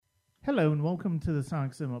Hello and welcome to the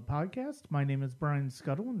Sonic Cinema Podcast. My name is Brian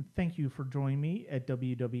Scuttle and thank you for joining me at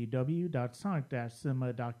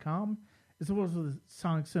www.sonic-cinema.com as well as the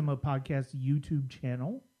Sonic Cinema Podcast YouTube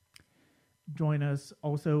channel. Join us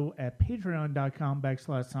also at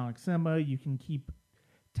patreon.com/Sonic Cinema. You can keep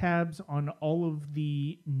tabs on all of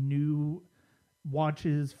the new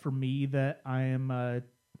watches for me that I am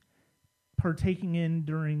partaking in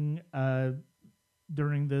during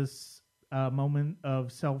this moment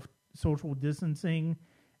of social distancing,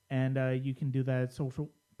 and you can do that at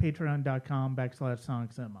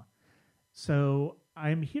patreon.com/Sonic Cinema. So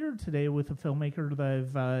I'm here today with a filmmaker that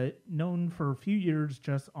I've known for a few years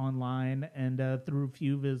just online and through a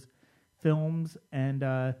few of his films,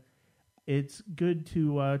 and it's good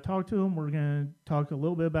to talk to him. We're going to talk a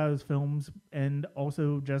little bit about his films and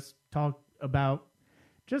also just talk about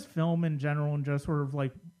just film in general and just sort of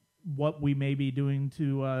like what we may be doing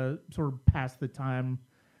to sort of pass the time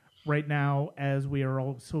right now as we are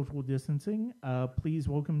all social distancing. Please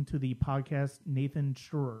welcome to the podcast, Nathan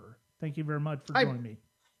Schroer. Thank you very much for joining me.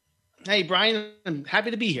 Hey, Brian, I'm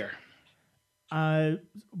happy to be here.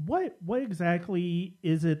 What exactly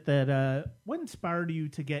is it that what inspired you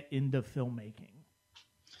to get into filmmaking?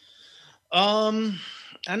 I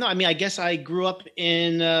don't know. I mean, I guess I grew up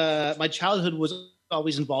in my childhood was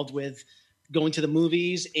always involved with going to the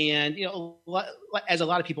movies, and as a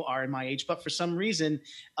lot of people are in my age. But for some reason,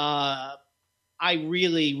 I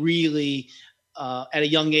really, at a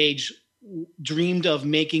young age, dreamed of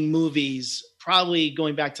making movies. Probably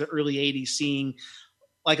going back to the early '80s, seeing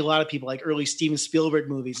like a lot of people, like early Steven Spielberg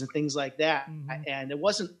movies and things like that. Mm-hmm. And it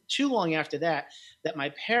wasn't too long after that my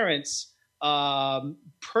parents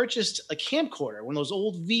purchased a camcorder, one of those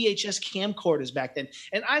old VHS camcorders back then.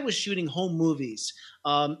 And I was shooting home movies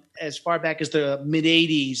as far back as the mid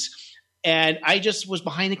 '80s. And I just was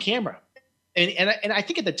behind the camera. And I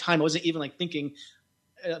think at the time I wasn't even like thinking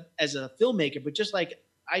as a filmmaker, but just like,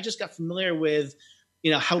 I just got familiar with,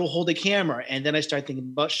 how to hold a camera. And then I started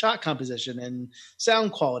thinking about shot composition and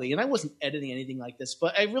sound quality. And I wasn't editing anything like this,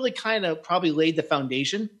 but I really kind of probably laid the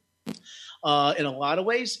foundation in a lot of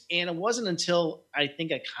ways. And it wasn't until I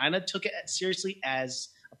think I kind of took it seriously as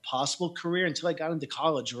a possible career until I got into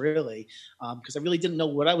college, really, because I really didn't know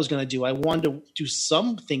what I was going to do. I wanted to do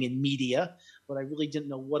something in media, but I really didn't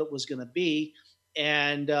know what it was going to be.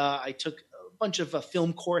 And I took a bunch of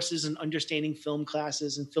film courses and understanding film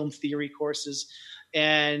classes and film theory courses.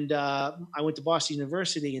 And I went to Boston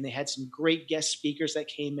University, and they had some great guest speakers that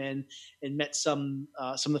came in and met some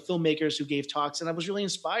of the filmmakers who gave talks. And I was really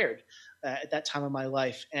inspired at that time of my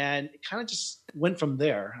life. And it kind of just went from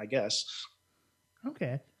there, I guess.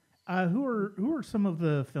 Okay. Who are some of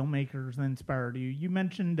the filmmakers that inspired you? You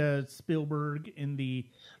mentioned Spielberg in the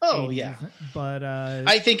 80s, yeah. But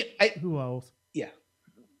I think who else? Yeah.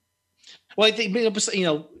 Well, I think,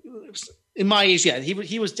 in my age, yeah,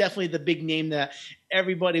 he was definitely the big name that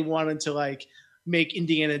everybody wanted to like make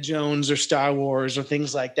Indiana Jones or Star Wars or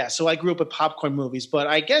things like that. So I grew up with popcorn movies, but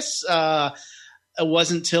I guess it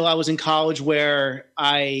wasn't until I was in college where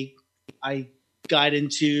I got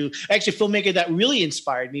into actually a filmmaker that really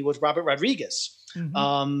inspired me was Robert Rodriguez.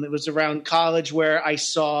 Mm-hmm. It was around college where I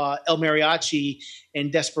saw El Mariachi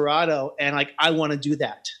and Desperado, and like I want to do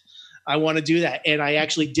that. And I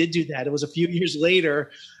actually did do that. It was a few years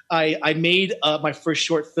later. I made my first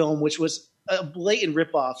short film, which was a blatant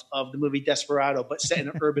ripoff of the movie Desperado, but set in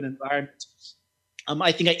an urban environment.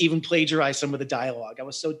 I think I even plagiarized some of the dialogue. I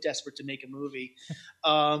was so desperate to make a movie.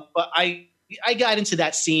 But I got into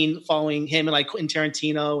that scene following him and like Quentin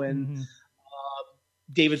Tarantino and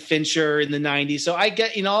David Fincher in the 90s. So I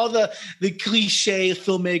get, all the cliche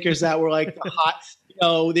filmmakers that were like the hot,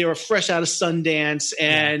 they were fresh out of Sundance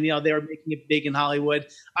and, they were making it big in Hollywood.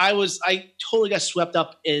 I totally got swept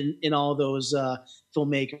up in all those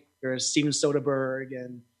filmmakers, Steven Soderbergh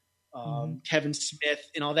and Kevin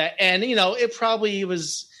Smith and all that. And, it probably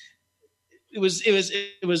was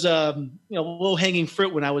low hanging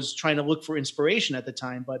fruit when I was trying to look for inspiration at the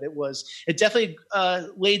time, but it definitely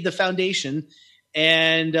laid the foundation.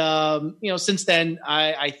 And, since then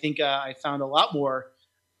I think I found a lot more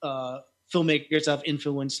filmmakers have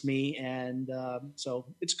influenced me, and so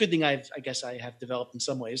it's a good thing I guess I have developed in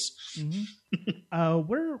some ways. Mm-hmm.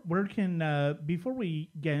 Where can before we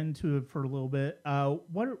get into it for a little bit,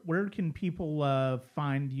 where can people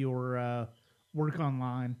find your work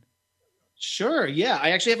online? Sure, yeah,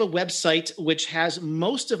 I actually have a website which has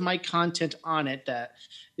most of my content on it that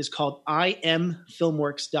is called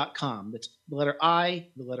imfilmworks.com. That's the letter I,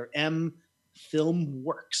 the letter M,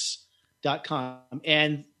 filmworks.com,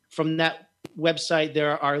 and from that website,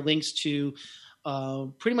 there are links to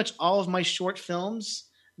pretty much all of my short films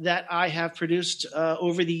that I have produced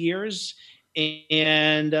over the years,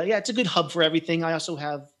 and yeah, it's a good hub for everything. I also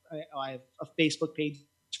have I have a Facebook page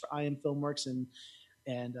for I Am Filmworks, and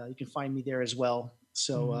you can find me there as well.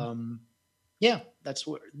 So yeah, that's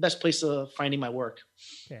the best place of finding my work.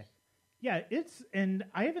 Okay. Yeah, and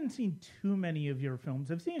I haven't seen too many of your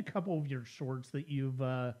films. I've seen a couple of your shorts that you've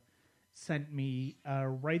sent me.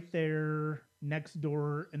 Right There, Next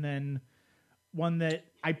Door, and then one that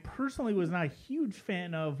I personally was not a huge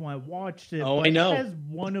fan of when I watched it. Oh, but I know. It has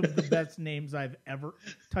one of the best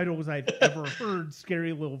titles I've ever heard,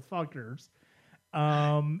 Scary Little Fuckers.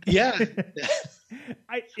 Yeah.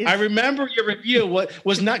 I remember your review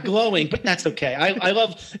was not glowing, but that's okay. I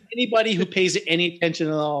love anybody who pays it any attention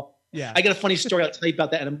at all. Yeah. I got a funny story. I'll tell you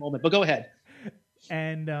about that in a moment, but go ahead.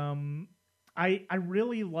 And I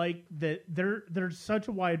really like that there's such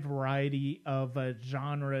a wide variety of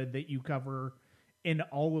genre that you cover in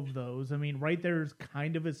all of those. I mean, Right There's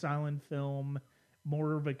kind of a silent film,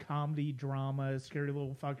 more of a comedy drama. Scary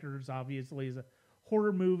Little Fuckers obviously is a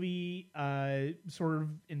horror movie, sort of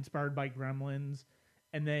inspired by Gremlins.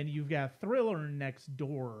 And then you've got Thriller Next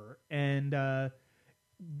Door. And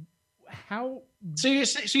how... So you're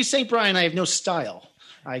saying, Brian, I have no style.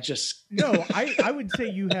 No, I would say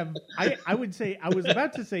you have... I would say... I was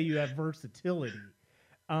about to say you have versatility.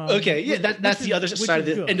 Okay, yeah, that's the other side of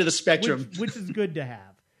the end of the spectrum. Which is good to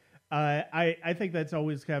have. I think that's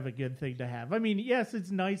always kind of a good thing to have. I mean, yes,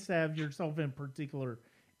 it's nice to have yourself in particular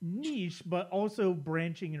niche, but also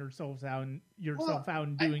branching yourself out and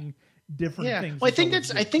doing different things. Well,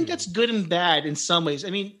 I think that's good and bad in some ways. I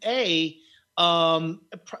mean, it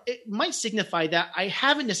might signify that I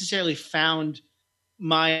haven't necessarily found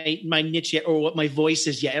my niche yet, or what my voice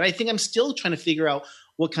is yet, and I think I'm still trying to figure out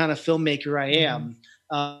what kind of filmmaker I am.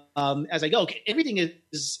 As I go. Everything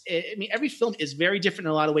is, I mean, every film is very different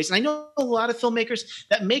in a lot of ways. And I know a lot of filmmakers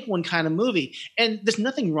that make one kind of movie, and there's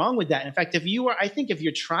nothing wrong with that. In fact, if you're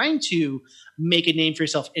trying to make a name for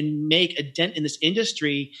yourself and make a dent in this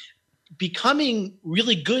industry, becoming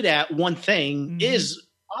really good at one thing is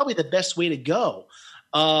probably the best way to go.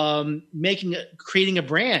 Creating a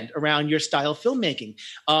brand around your style of filmmaking.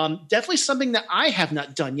 Definitely something that I have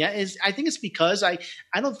not done yet I think it's because I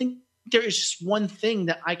don't think there is just one thing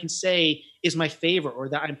that I can say is my favorite or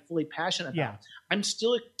that I'm fully passionate about. Yeah. I'm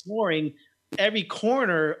still exploring every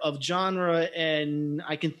corner of genre and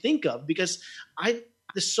I can think of, because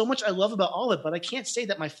there's so much I love about all of it, but I can't say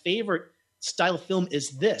that my favorite style of film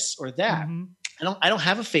is this or that. I don't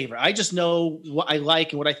have a favorite. I just know what I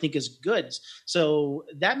like and what I think is good. So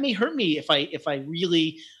that may hurt me if I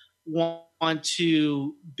really want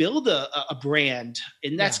to build a brand,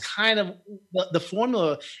 and that's kind of the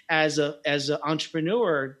formula as an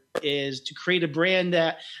entrepreneur, is to create a brand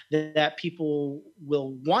that people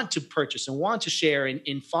will want to purchase and want to share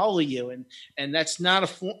and follow you, and that's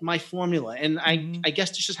not my formula, and I guess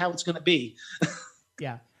it's just how it's going to be.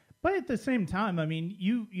 Yeah. But at the same time, I mean,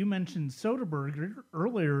 you mentioned Soderbergh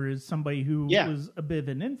earlier as somebody who was a bit of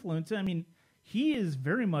an influence. I mean, he is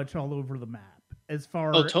very much all over the map as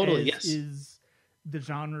far as is the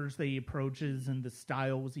genres that he approaches and the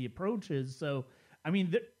styles he approaches. So, I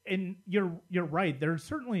mean, and you're right. There's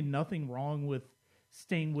certainly nothing wrong with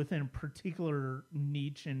staying within a particular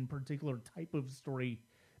niche and particular type of story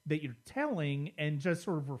that you're telling, and just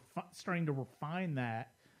sort of starting to refine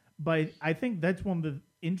that. But I think that's one of the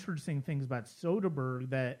interesting things about Soderbergh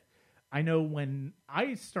that I know when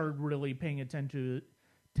I started really paying attention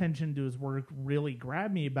to his work, really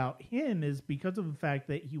grabbed me about him, is because of the fact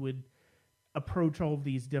that he would approach all of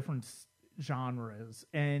these different genres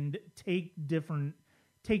and take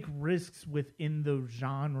risks within those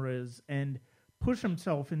genres and push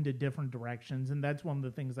himself into different directions. And that's one of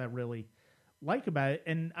the things I really like about it.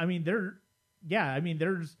 And I mean,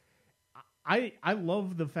 I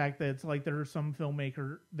love the fact that it's like there are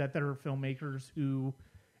filmmakers who,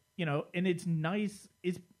 you know, and it's nice.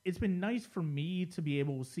 It's been nice for me to be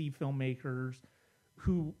able to see filmmakers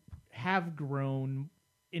who have grown,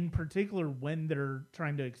 in particular when they're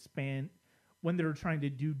trying to expand, when they're trying to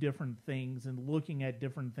do different things and looking at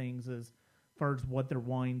different things as far as what they're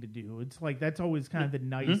wanting to do. It's like that's always kind of the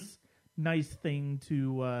nice thing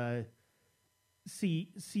to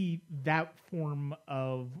see that form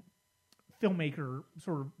of filmmaker,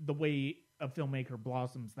 sort of the way a filmmaker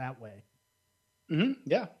blossoms that way.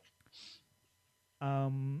 Yeah.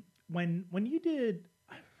 When you did,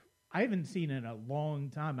 I haven't seen it in a long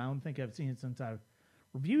time. I don't think I've seen it since I've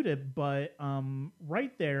reviewed it, but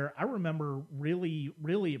Right There, I remember really,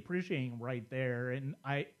 really appreciating Right There, and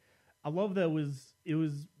I love that it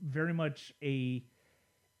was very much a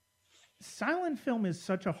silent film is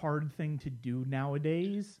such a hard thing to do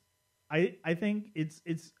nowadays. I think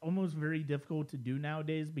it's almost very difficult to do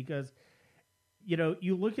nowadays because, you know,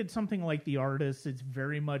 you look at something like The Artist, it's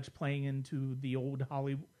very much playing into the old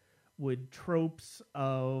Hollywood tropes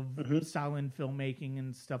of silent filmmaking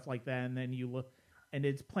and stuff like that. And then you look, and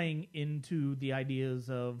it's playing into the ideas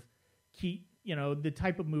of the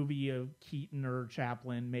type of movie of Keaton or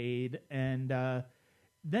Chaplin made. And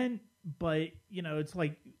but, you know, it's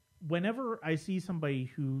like whenever I see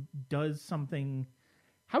somebody who does something,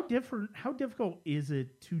 how difficult is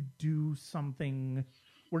it to do something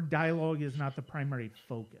where dialogue is not the primary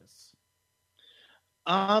focus?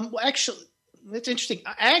 Well, actually, that's interesting.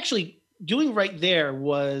 Doing Right There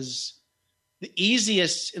was the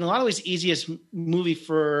easiest, in a lot of ways, easiest movie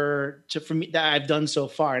for me that I've done so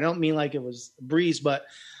far. I don't mean like it was a breeze, but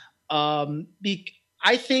I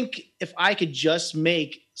think if I could just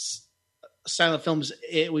make silent films,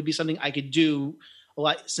 it would be something I could do a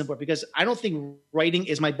lot simpler, because I don't think writing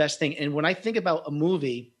is my best thing. And when I think about a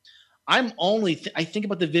movie, I think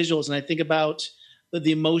about the visuals and I think about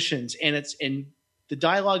the emotions, and the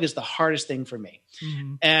dialogue is the hardest thing for me.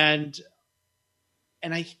 Mm-hmm. And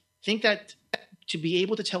I think that to be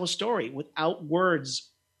able to tell a story without words,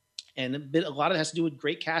 and a lot of it has to do with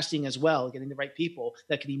great casting as well, getting the right people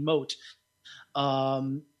that can emote.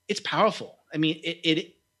 It's powerful. I mean,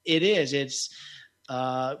 it is. It's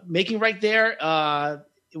Making Right There.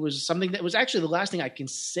 It was something that was actually the last thing I can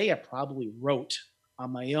say I probably wrote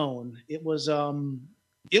on my own. It was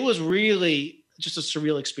really just a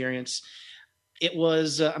surreal experience. It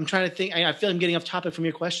was. I'm trying to think. I feel I'm getting off topic from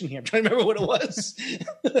your question here. I'm trying to remember what it was.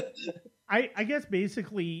 I guess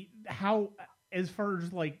basically how, as far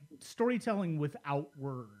as like storytelling without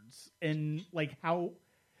words, and like how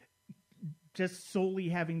just solely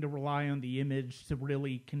having to rely on the image to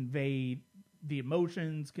really convey the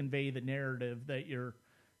emotions, convey the narrative that you're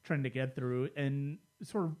trying to get through, and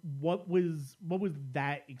sort of what was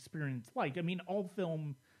that experience like? I mean, all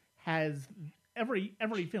film has every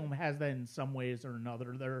film has that in some ways or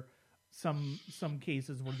another. There are some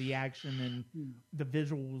cases where the action and the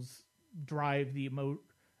visuals drive the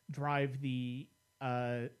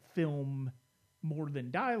film more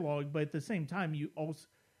than dialogue, but at the same time, you also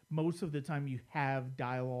most of the time you have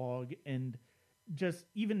dialogue and just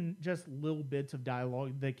little bits of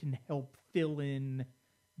dialogue that can help fill in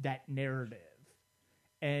that narrative.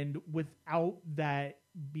 And without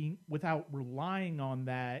relying on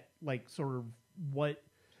that, like sort of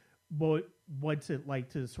what's it like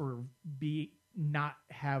to sort of not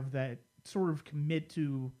have that, sort of commit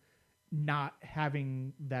to not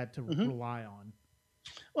having that to rely on?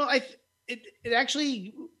 Well, it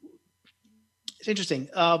actually, it's interesting.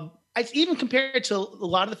 I even compared to a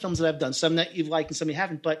lot of the films that I've done, some that you've liked and some you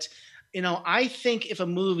haven't. But, you know, I think if a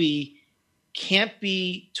movie can't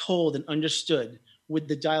be told and understood with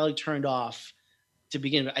the dialogue turned off to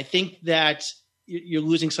begin with, I think that you're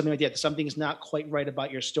losing something like that. Something is not quite right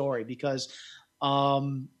about your story, because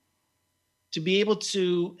to be able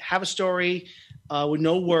to have a story with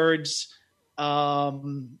no words,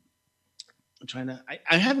 I'm having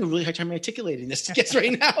a really hard time articulating this, I guess,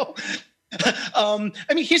 right now. I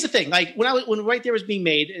mean, here's the thing. Like when Right There was being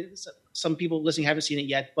made, some people listening haven't seen it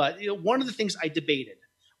yet, but one of the things I debated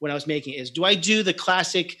when I was making it is, do I do the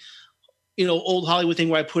classic, old Hollywood thing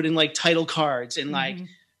where I put in like title cards and like,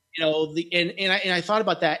 and I thought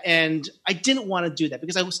about that, and I didn't want to do that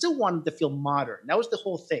because I still wanted to feel modern. That was the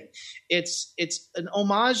whole thing. It's an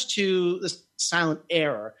homage to the silent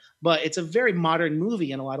era, but it's a very modern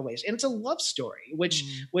movie in a lot of ways, and it's a love story,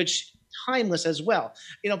 which timeless as well.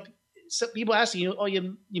 So people ask you,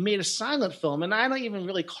 you made a silent film, and I don't even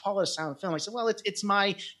really call it a silent film. I said, well, it's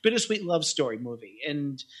my bittersweet love story movie,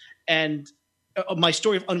 and my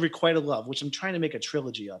story of unrequited love, which I'm trying to make a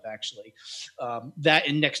trilogy of, actually. That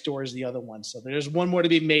and Next Door is the other one, so there's one more to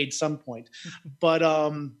be made some point. But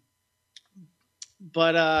I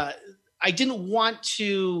didn't want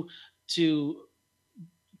to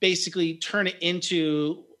basically turn it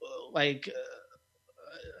into like.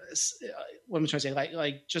 What am I trying to say?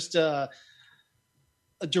 Like just a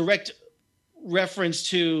direct reference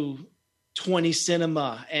to 20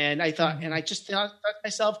 cinema. And I thought, and I just thought to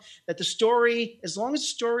myself that the story, as long as the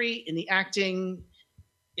story and the acting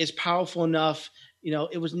is powerful enough,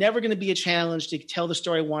 it was never going to be a challenge to tell the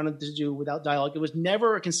story I wanted to do without dialogue. It was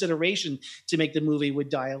never a consideration to make the movie with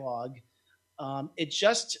dialogue. It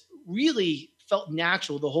just really felt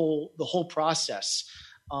natural, the whole process.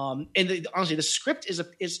 And honestly, the script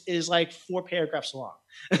is like 4 paragraphs long.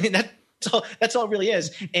 I mean, that's all it really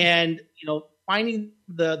is. And finding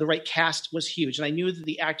the right cast was huge. And I knew that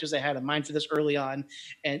the actors I had in mind for this early on,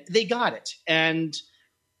 and they got it. And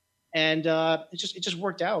it just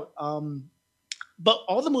worked out. But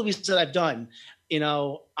all the movies that I've done,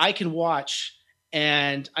 I can watch,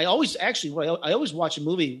 and I always watch a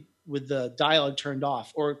movie with the dialogue turned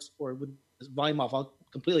off or with the volume off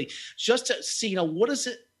completely, just to see,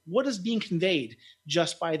 what is being conveyed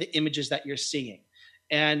just by the images that you're seeing.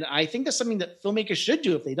 And I think that's something that filmmakers should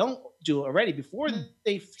do if they don't do it already. Before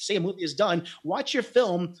they say a movie is done, watch your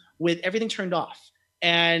film with everything turned off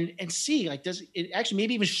and see, like, does it actually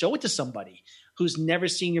maybe even show it to somebody who's never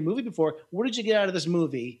seen your movie before? What did you get out of this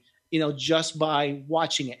movie, just by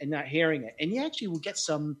watching it and not hearing it? And you actually will get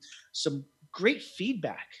some great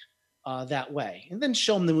feedback that way, and then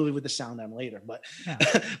show them the movie with the sound on later. But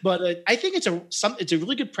I think it's a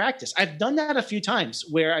really good practice. I've done that a few times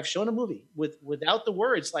where I've shown a movie without the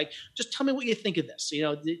words, like, just tell me what you think of this.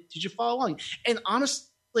 Did you follow along? And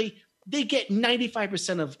honestly, they get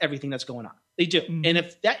 95% of everything that's going on. They do. Mm-hmm. And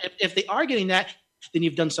if they are getting that, then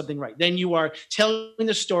you've done something right. Then you are telling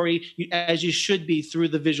the story as you should be through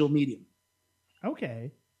the visual medium.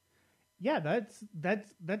 Okay. Yeah, that's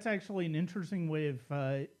actually an interesting way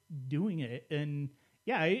of doing it, and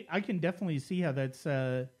yeah, I can definitely see how that's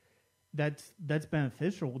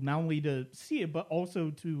beneficial, not only to see it but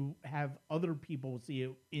also to have other people see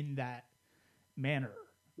it in that manner,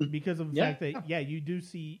 because of the fact that you do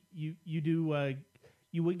see you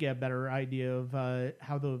would get a better idea of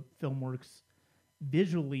how the film works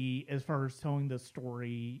visually as far as telling the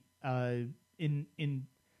story in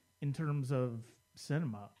terms of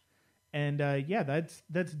cinema. And that's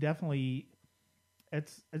definitely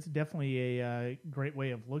a great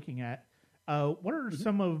way of looking at. What are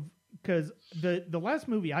some of, because the last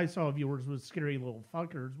movie I saw of yours was Scary Little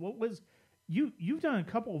Fuckers. What was you've done a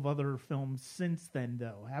couple of other films since then,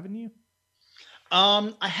 though, haven't you?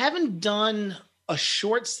 I haven't done a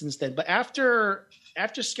short since then, but after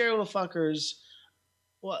Scary Little Fuckers,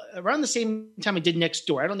 well, around the same time I did Next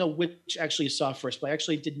Door. I don't know which actually you saw first, but I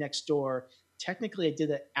actually did Next Door. Technically, I did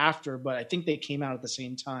it after, but I think they came out at the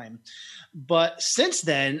same time. But since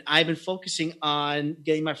then, I've been focusing on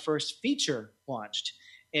getting my first feature launched.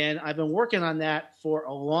 And I've been working on that for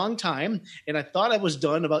a long time. And I thought I was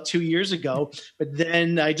done about 2 years ago. But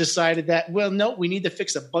then I decided that, well, no, we need to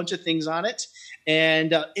fix a bunch of things on it.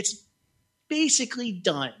 And it's basically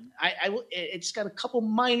done. It's got a couple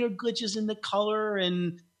minor glitches in the color,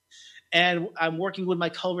 and I'm working with my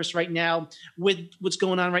colorist right now with what's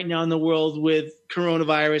going on right now in the world with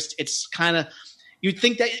coronavirus. It's kind of, you'd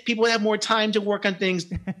think that people have more time to work on things,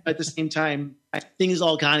 but at the same time, things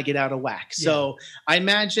all kind of get out of whack. Yeah. So I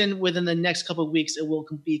imagine within the next couple of weeks, it will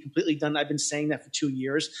be completely done. I've been saying that for 2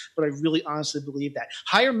 years, but I really honestly believe that.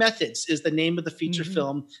 Higher Methods is the name of the feature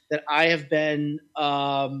film that I have been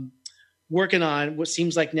working on, what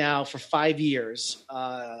seems like now, for 5 years.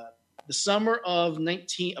 The summer of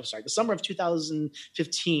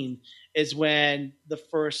 2015 is when the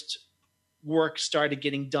first work started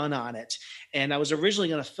getting done on it. And I was originally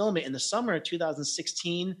going to film it in the summer of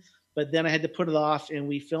 2016, but then I had to put it off, and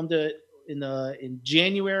we filmed it in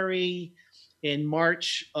January and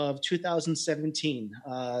March of 2017.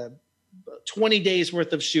 20 days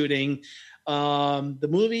worth of shooting. The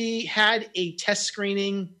movie had a test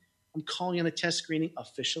screening. I'm calling it a test screening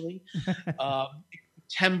officially.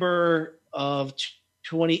 September of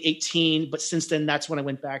 2018, but since then, that's when I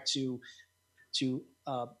went back to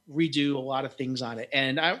redo a lot of things on it,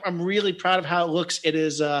 and I'm really proud of how it looks. It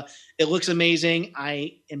looks amazing.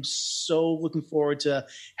 I am so looking forward to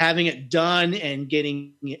having it done and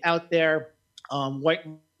getting it out there.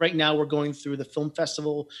 Right now, we're going through the film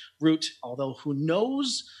festival route, although who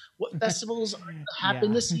knows what festivals are going to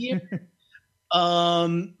happen this year.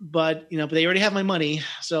 But they already have my money,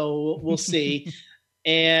 so we'll see.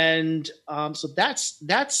 And so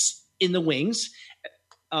that's in the wings.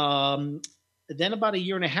 Then about a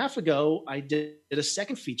year and a half ago, I did a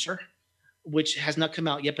second feature, which has not come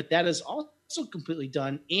out yet, but that is also completely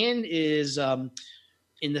done and is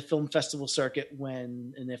in the film festival circuit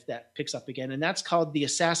when and if that picks up again. And that's called The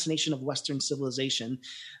Assassination of Western Civilization.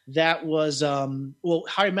 That was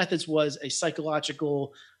Higher Methods was a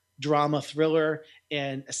psychological drama thriller,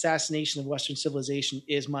 and Assassination of Western Civilization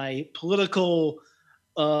is my political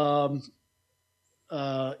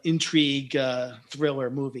intrigue thriller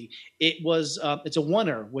movie. It was it's a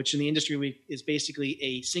oneer, which in the industry is basically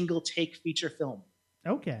a single take feature film.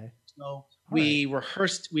 Okay. So we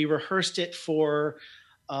rehearsed it for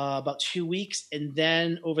about 2 weeks, and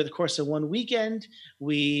then over the course of one weekend,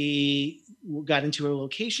 we got into a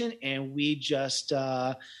location and we just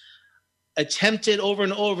attempted over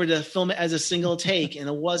and over to film it as a single take. And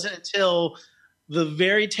it wasn't until the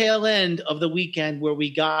very tail end of the weekend where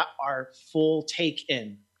we got our full take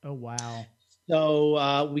in. Oh, wow.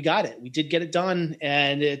 So we got it. We did get it done.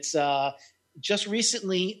 And it's just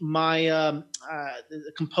recently, the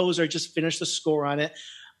composer just finished the score on it.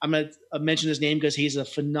 I'm going to mention his name because he's a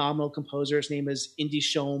phenomenal composer. His name is Indy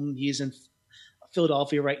Shom. He's in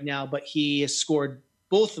Philadelphia right now, but he has scored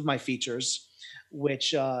both of my features,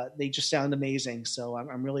 which they just sound amazing. So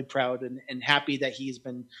I'm really proud and happy that he's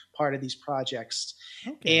been part of these projects.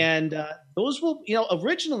 Okay. And those will,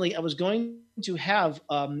 originally I was going to have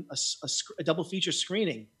a double feature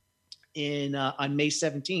screening on May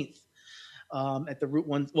 17th at the Route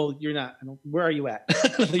 1. Well, you're not. Where are you at?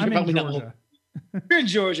 You're I'm in Georgia. You're in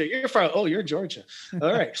Georgia. You're from. Oh, you're in Georgia.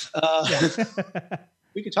 All right.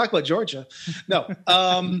 We could talk about Georgia. No.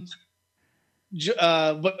 But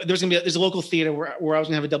there's a local theater where I was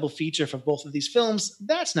gonna have a double feature for both of these films.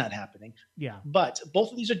 That's not happening. Yeah. But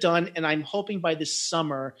both of these are done, and I'm hoping by this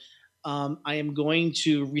summer, I am going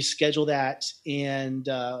to reschedule that, and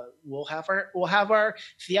we'll have our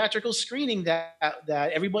theatrical screening that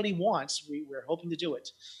everybody wants. We're hoping to do it.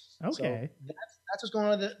 Okay. So that's what's going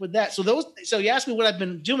on with that. So you asked me what I've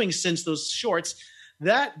been doing since those shorts.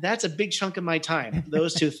 That's a big chunk of my time.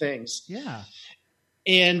 Those two things. Yeah.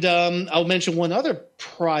 And I'll mention one other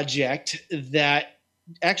project that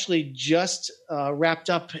actually just wrapped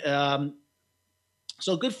up.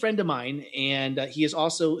 So a good friend of mine, and he is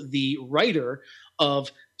also the writer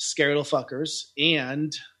of Scary Little Fuckers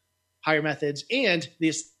and Higher Methods and the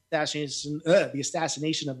Assassination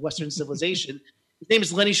of Western Civilization. His name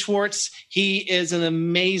is Lenny Schwartz. He is an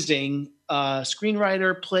amazing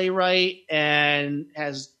screenwriter, playwright, and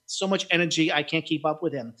has so much energy. I can't keep up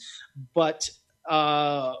with him. But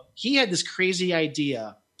he had this crazy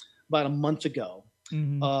idea about a month ago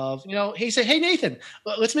of, he said, "Hey, Nathan,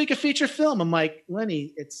 let's make a feature film." I'm like,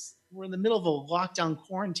 "Lenny, we're in the middle of a lockdown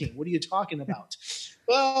quarantine. What are you talking about?"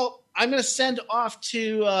 Well, I'm going to send off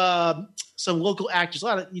to some local actors. A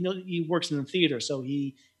lot of, he works in the theater, so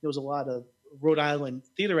he knows a lot of Rhode Island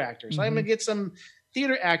theater actors. So I'm going to get some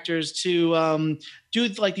theater actors to do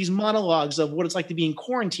like these monologues of what it's like to be in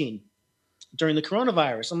quarantine during the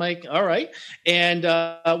coronavirus. I'm like, all right. And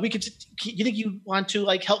you think you want to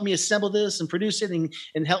like help me assemble this and produce it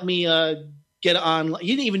and help me get on? He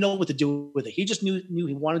didn't even know what to do with it. He just knew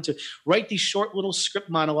he wanted to write these short little script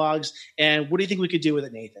monologues. And what do you think we could do with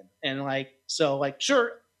it, Nathan? And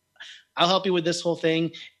sure, I'll help you with this whole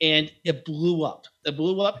thing. And it blew up. It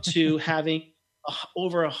blew up to having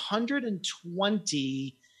over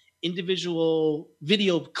 120 individual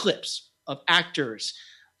video clips of actors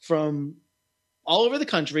from all over the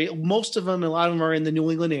country. Most of them, a lot of them are in the New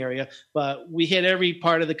England area, but we hit every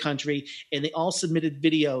part of the country, and they all submitted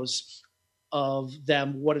videos of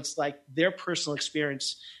them, what it's like, their personal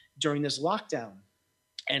experience during this lockdown.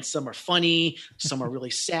 And some are funny, some are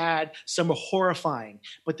really sad, some are horrifying.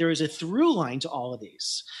 But there is a through line to all of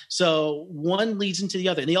these. So one leads into the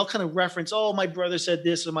other. And they all kind of reference, oh, my brother said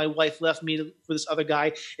this, or my wife left me for this other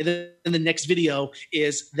guy. And then the next video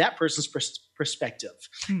is that person's perspective.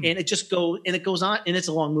 And it goes on, and it's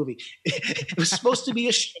a long movie. It was supposed to be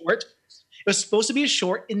a short. It was supposed to be a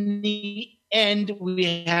short. In the end,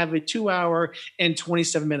 we have a 2-hour and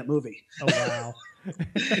 27-minute movie. Oh, wow.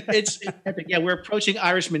 It's epic. Yeah, we're approaching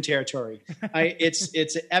Irishman territory.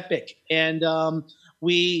 It's epic, and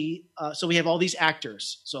we have all these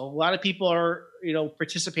actors. So a lot of people are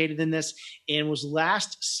participated in this, and was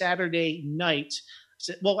last Saturday night.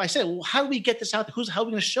 I said, well, how do we get this out? How are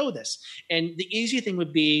we going to show this? And the easy thing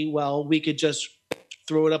would be, well, we could just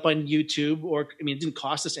throw it up on YouTube, or it didn't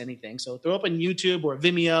cost us anything. So throw it up on YouTube or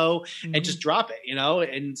Vimeo and just drop it,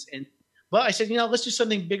 But I said, let's do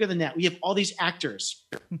something bigger than that. We have all these actors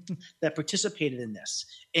that participated in this.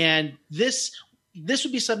 And this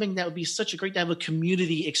would be something that would be such a great to have a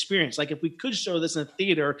community experience. Like if we could show this in a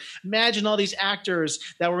theater, imagine all these actors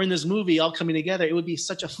that were in this movie all coming together. It would be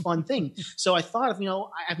such a fun thing. So I thought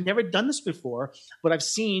I've never done this before, but I've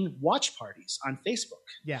seen watch parties on Facebook.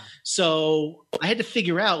 Yeah. So I had to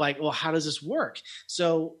figure out how does this work?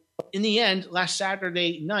 So in the end, last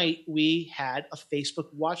Saturday night, we had a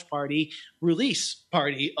Facebook watch party release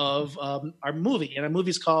party of our movie. And our movie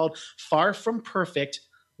is called Far From Perfect,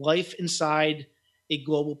 Life Inside a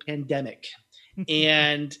Global Pandemic.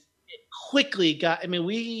 And it quickly got,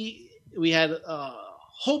 we had a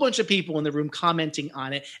whole bunch of people in the room commenting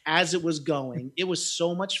on it as it was going. It was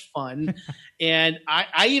so much fun. And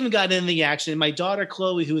I even got in the action. My daughter,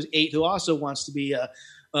 Chloe, who is 8, who also wants to be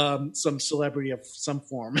some celebrity of some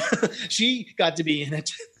form. She got to be in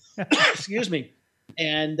it. Excuse me.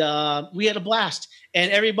 And we had a blast.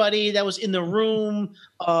 And everybody that was in the room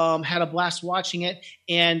had a blast watching it.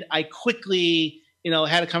 And I quickly,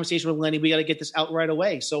 had a conversation with Lenny. We got to get this out right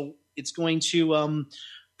away. So it's going to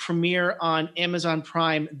premiere on Amazon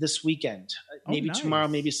Prime this weekend. Maybe nice. Tomorrow,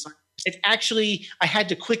 maybe Sunday. It's actually, I had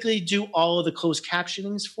to quickly do all of the closed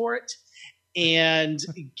captionings for it. And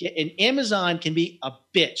Amazon can be a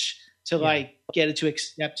bitch to get it to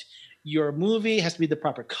accept your movie. It has to be the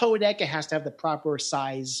proper codec. It has to have the proper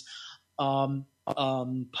size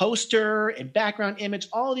poster and background image,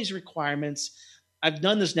 all these requirements. I've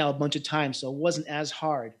done this now a bunch of times, so it wasn't as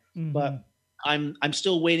hard. Mm-hmm. But I'm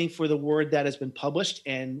still waiting for the word that has been published.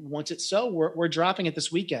 And once it's so, we're dropping it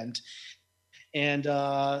this weekend. And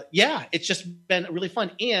it's just been really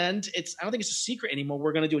fun. And I don't think it's a secret anymore.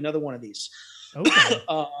 We're going to do another one of these. Okay.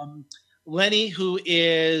 Lenny, who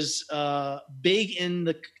is big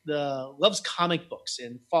in loves comic books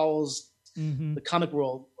and follows the comic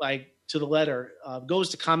world to the letter, goes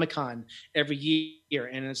to Comic-Con every year.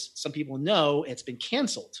 And as some people know, it's been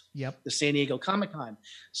canceled. Yep. The San Diego Comic-Con.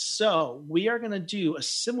 So we are going to do a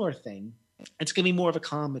similar thing. It's going to be more of a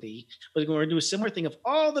comedy, but we're going to do a similar thing of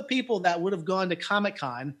all the people that would have gone to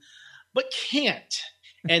Comic-Con but can't,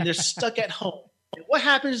 and they're stuck at home. What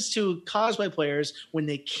happens to cosplay players when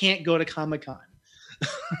they can't go to Comic-Con?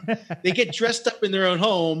 They get dressed up in their own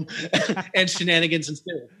home and shenanigans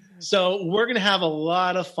ensue. So we're going to have a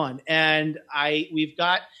lot of fun. And we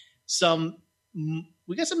got some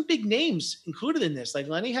big names included in this. Like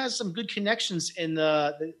Lenny has some good connections in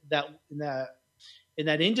that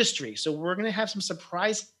industry. So we're going to have some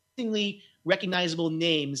surprisingly recognizable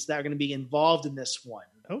names that are going to be involved in this one.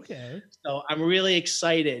 Okay. So I'm really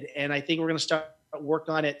excited. And I think we're going to start work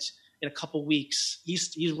on it in a couple weeks.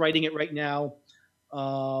 He's writing it right now.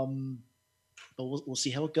 But we'll see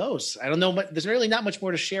how it goes. I don't know, but there's really not much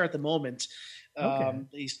more to share at the moment. Okay.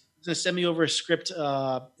 He's going to send me over a script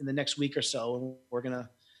in the next week or so, and we're going to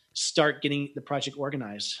start getting the project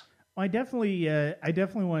organized. Well, I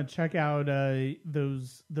definitely want to check out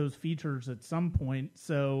those features at some point.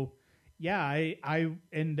 So, yeah, I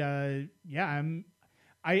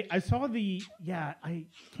saw I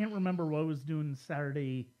can't remember what I was doing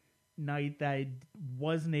Saturday night that I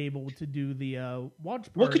wasn't able to do the watch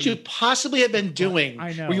party. What could you possibly have been doing?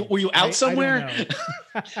 I know. Were you out somewhere?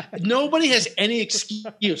 I don't know. Nobody has any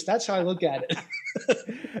excuse. That's how I look at it.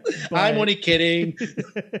 I'm only kidding.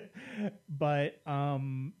 But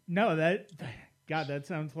no, that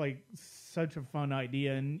sounds like such a fun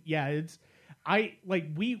idea. And yeah,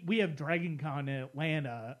 we have Dragon Con in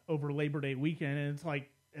Atlanta over Labor Day weekend, and it's like,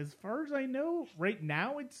 as far as I know, right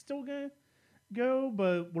now it's still gonna go,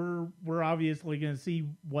 but we're obviously gonna see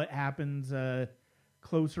what happens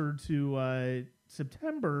closer to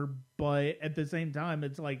September. But at the same time,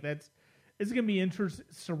 it's like it's gonna be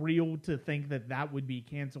surreal to think that would be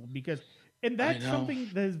canceled, because that's something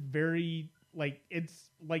that is very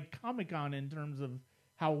it's like Comic-Con in terms of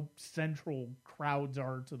how central crowds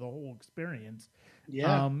are to the whole experience.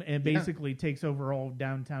 Yeah. And basically takes over all of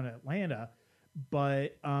downtown Atlanta.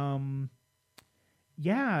 But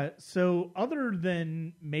so other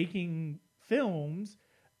than making films,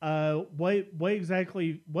 what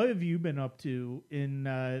have you been up to in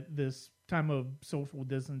this time of social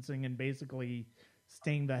distancing and basically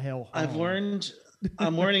staying the hell home?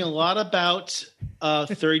 I'm learning a lot about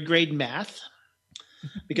third grade math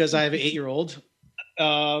because I have an 8-year-old.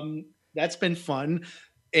 That's been fun.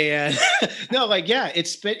 And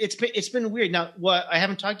it's been weird. Now, what I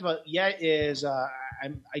haven't talked about yet is I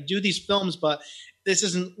do these films, but this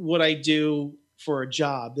isn't what I do for a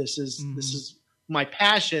job. This is my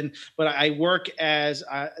passion. But I work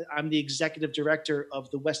I'm the executive director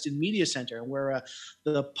of the Weston Media Center, and we're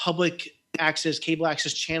the public cable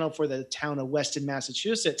access channel for the town of Weston,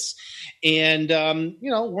 Massachusetts. And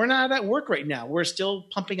we're not at work right now. We're still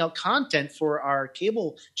pumping out content for our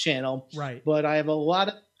cable channel. Right. But I have a lot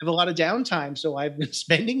of downtime, so I've been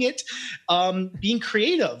spending it being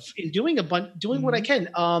creative and doing what I can.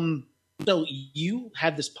 So you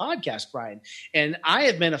have this podcast, Brian, and I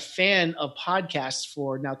have been a fan of podcasts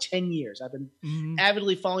for now 10 years. I've been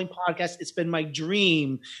avidly following podcasts. It's been my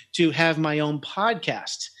dream to have my own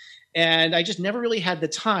podcast, and I just never really had the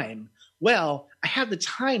time. Well, I have the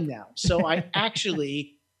time now. So I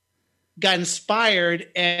actually got inspired,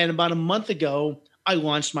 and about a month ago, I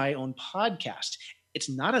launched my own podcast. It's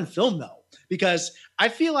not on film, though, because I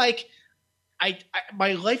feel like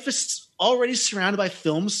my life is already surrounded by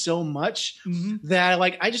films so much that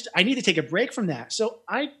I need to take a break from that. So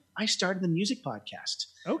I I started the music podcast.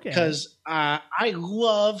 Okay. Because I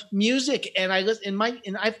love music, and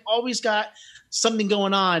I've always got something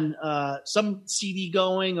going on, some CD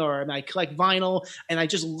going, or I collect vinyl, and I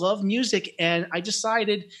just love music. And I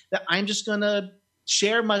decided that I'm just gonna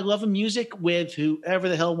share my love of music with whoever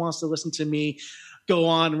the hell wants to listen to me go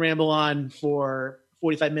on, ramble on for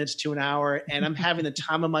 45 minutes to an hour, and I'm having the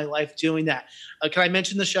time of my life doing that. Can I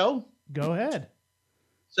mention the show? Go ahead.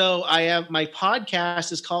 So my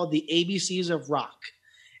podcast is called The ABCs of Rock.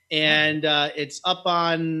 And it's up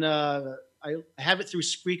on, I have it through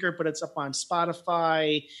Spreaker, but it's up on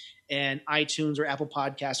Spotify and iTunes or Apple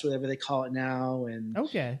Podcasts, whatever they call it now. And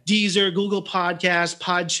Deezer, Google Podcasts,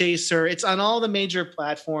 Podchaser. It's on all the major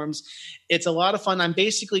platforms. It's a lot of fun. I'm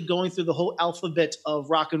basically going through the whole alphabet of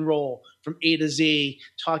rock and roll from A to Z,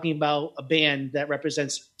 talking about a band that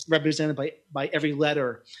represented by every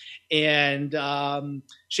letter, and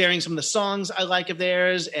sharing some of the songs I like of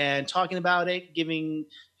theirs and talking about it, talking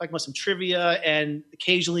about some trivia, and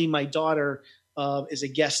occasionally my daughter is a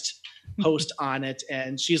guest host on it,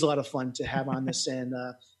 and she's a lot of fun to have on this, and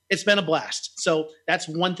it's been a blast. So that's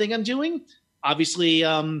one thing I'm doing. Obviously,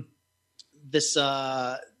 this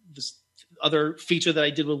other feature that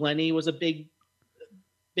I did with Lenny was a big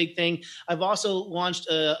thing. I've also launched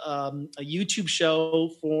a YouTube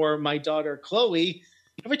show for my daughter Chloe.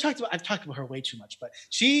 I've talked about her way too much, but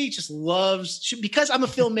she just because I'm a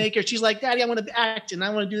filmmaker. She's like, Daddy, I want to act and I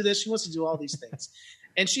want to do this. She wants to do all these things.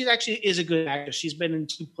 And she actually is a good actress. She's been in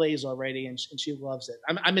 2 plays already, and she loves it.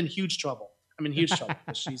 I'm in huge trouble.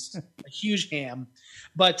 She's a huge ham,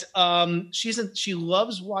 but she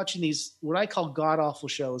loves watching these, what I call god awful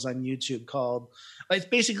shows on YouTube called, it's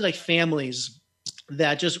basically like families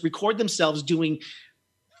that just record themselves doing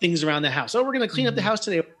things around the house. Oh, we're going to clean up the house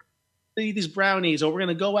today. Eat these brownies, or we're going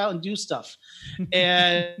to go out and do stuff.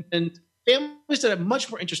 And families that are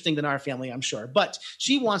much more interesting than our family, I'm sure. But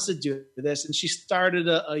she wants to do this, and she started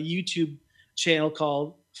a YouTube channel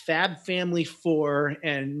called Fab Family 4,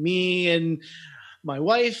 and me and my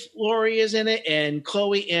wife Lori is in it, and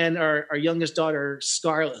Chloe and our youngest daughter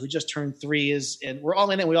Scarlett, who just turned 3, and we're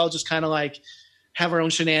all in it. We all just kind of like have our own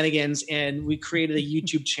shenanigans, and we created a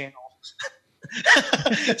YouTube channel.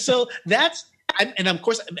 So that's. And of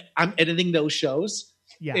course, I'm editing those shows.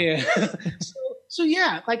 Yeah. So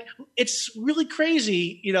yeah, like it's really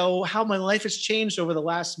crazy, how my life has changed over the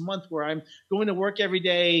last month, where I'm going to work every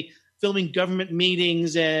day, filming government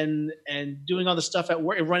meetings and doing all the stuff at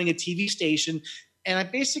work and running a TV station. And I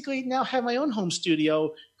basically now have my own home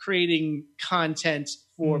studio creating content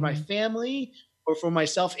for my family or for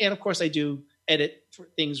myself. And of course I do edit for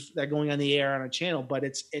things that are going on the air on our channel, but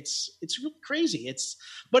it's really crazy.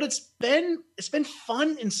 But it's been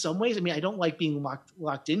fun in some ways. I mean, I don't like being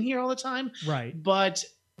locked in here all the time. Right. But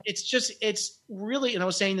it's really, and I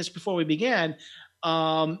was saying this before we began,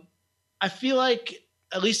 I feel like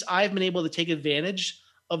at least I've been able to take advantage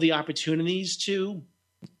of the opportunities to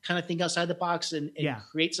kind of think outside the box and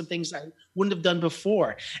create some things I wouldn't have done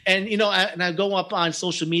before. And, I go up on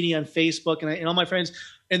social media on Facebook and all my friends,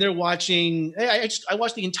 and they're watching. Hey, I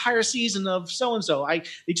watched the entire season of so and so.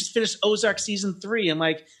 They just finished Ozark season 3. I'm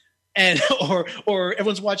like, or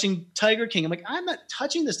everyone's watching Tiger King. I'm like, I'm not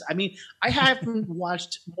touching this. I mean, I haven't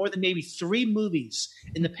watched more than maybe 3 movies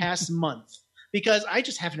in the past month because I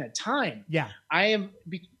just haven't had time. Yeah, I am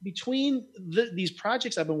between these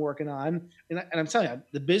projects I've been working on, and I'm telling you,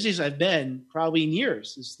 the busiest I've been probably in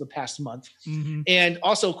years is the past month, and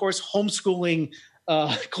also, of course, homeschooling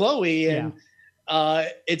Chloe and.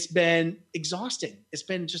 It's been exhausting. It's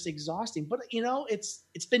been just exhausting, but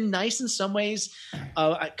it's been nice in some ways.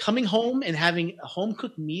 Coming home and having a home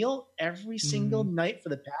cooked meal every single night for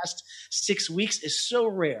the past 6 weeks is so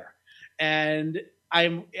rare. And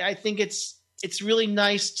I think it's really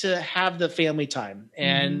nice to have the family time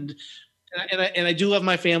and I do love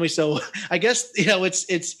my family. So I guess,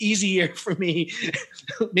 it's easier for me.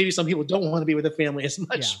 Maybe some people don't want to be with the family as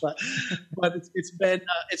much, but it's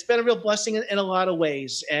been a real blessing in a lot of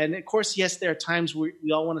ways. And of course, yes, there are times where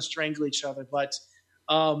we all want to strangle each other, but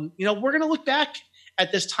we're going to look back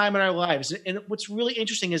at this time in our lives. And what's really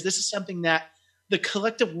interesting is this is something that the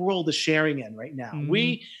collective world is sharing in right now.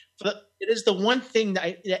 It is the one thing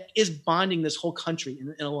that is bonding this whole country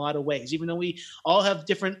in a lot of ways. Even though we all have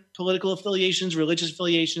different political affiliations, religious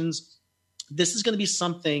affiliations, this is going to be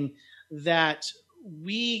something that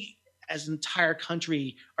we as an entire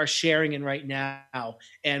country are sharing in right now.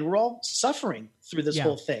 And we're all suffering through this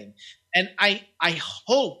whole thing. And I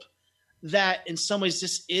hope that in some ways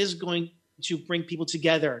this is going to bring people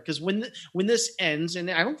together, because when this ends,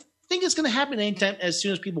 and I don't think it's going to happen anytime as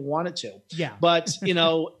soon as people want it to. Yeah. But,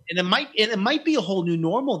 and it might be a whole new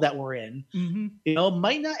normal that we're in. Mm-hmm.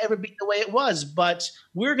 Might not ever be the way it was, but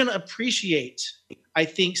we're going to appreciate, I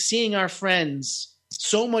think, seeing our friends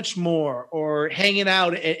so much more, or hanging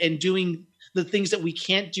out and doing the things that we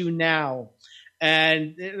can't do now.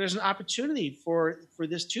 And there's an opportunity for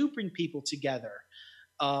this to bring people together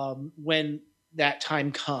when that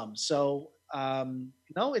time comes. So, I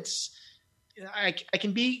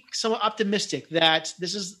can be somewhat optimistic that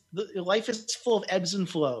life is full of ebbs and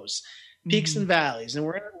flows, peaks and valleys, and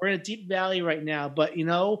we're in a deep valley right now. But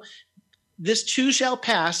this too shall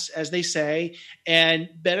pass, as they say, and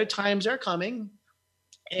better times are coming.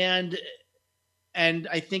 And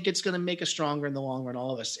I think it's going to make us stronger in the long run,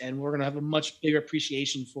 all of us, and we're going to have a much bigger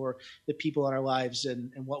appreciation for the people in our lives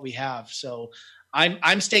and what we have. So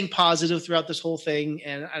I'm staying positive throughout this whole thing,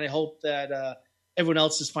 and I hope that everyone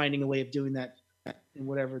else is finding a way of doing that in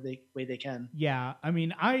whatever way they can. Yeah, I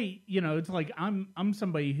mean, it's like I'm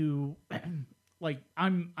somebody who, like,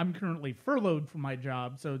 I'm currently furloughed from my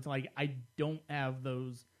job, so it's like I don't have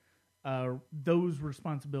those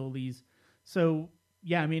responsibilities. So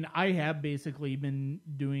yeah, I mean, I have basically been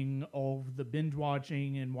doing all of the binge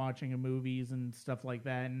watching and watching of movies and stuff like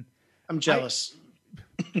that. And I'm jealous.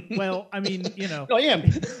 Well, I mean, No, I am.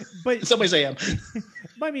 But in some ways I am.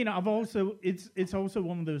 But I mean, it's also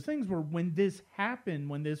one of those things where when this happened,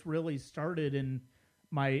 when this really started and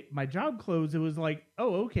my job closed, it was like,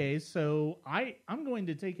 oh, okay, so I'm going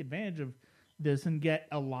to take advantage of this and get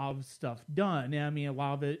a lot of stuff done. And I mean, a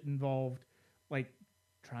lot of it involved like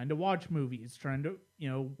trying to watch movies, trying to,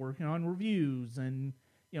 working on reviews and,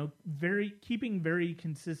 keeping very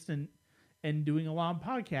consistent and doing a lot of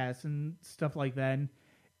podcasts and stuff like that. And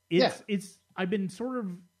I've been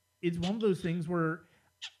it's one of those things where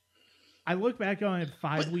I look back on it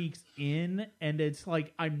 5 weeks in, and it's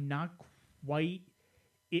like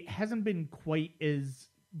it hasn't been quite as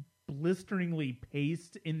blisteringly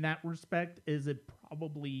paced in that respect as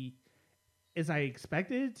I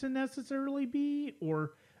expected it to necessarily be,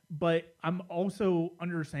 but I'm also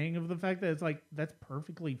understanding of the fact that it's like, that's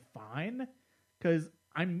perfectly fine, because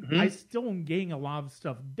I still am getting a lot of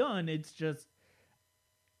stuff done. It's just,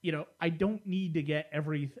 I don't need to get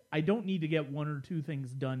one or two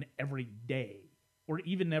things done every day or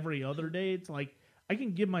even every other day. It's like I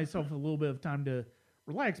can give myself a little bit of time to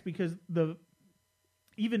relax, because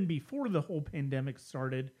even before the whole pandemic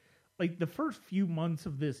started, like the first few months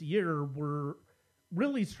of this year were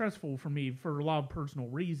really stressful for me for a lot of personal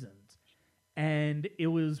reasons. And it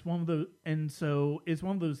was so it's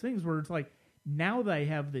one of those things where it's like, now that I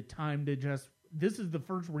have the time to this is the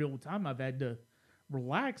first real time I've had to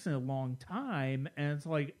relax in a long time, and it's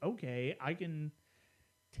like, okay, I can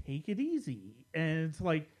take it easy. And it's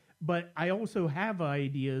like, but I also have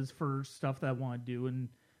ideas for stuff that I want to do and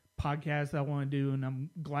podcasts I want to do, and I'm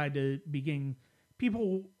glad to be getting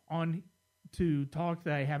people on to talk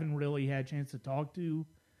that I haven't really had a chance to talk to,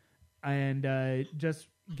 and just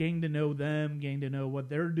getting to know them, getting to know what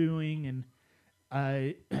they're doing, and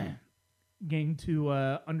getting to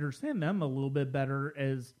understand them a little bit better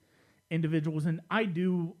as individuals. And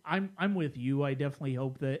I'm with you. I definitely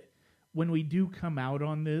hope that when we do come out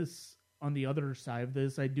on the other side of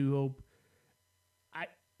this, I do hope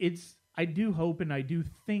and I do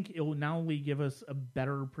think it will not only give us a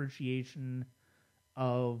better appreciation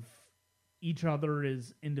of each other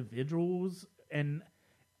as individuals, and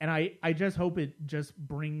I just hope it just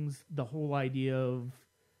brings the whole idea of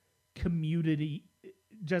community,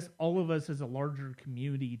 just all of us as a larger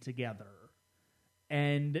community together,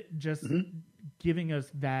 and just giving us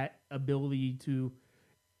that ability to,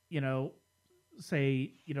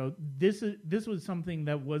 say, this was something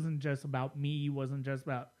that wasn't just about me, wasn't just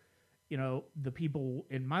about, the people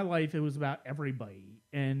in my life. It was about everybody.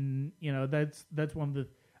 And, that's one of the,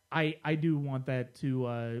 I do want that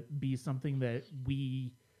to be something that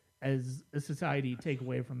we as a society take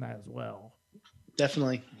away from that as well.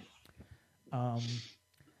 Definitely.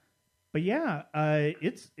 But yeah,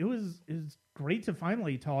 it was great to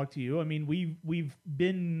finally talk to you. I mean, we've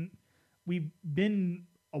been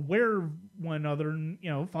aware of one another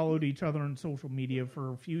and, followed each other on social media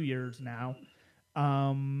for a few years now.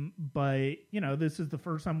 But this is the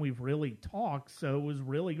first time we've really talked, so it was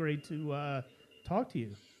really great to talk to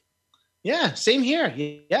you. Yeah, same here.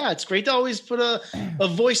 Yeah, it's great to always put a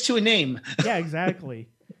voice to a name. Yeah, exactly.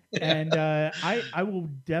 And I will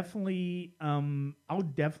definitely I'll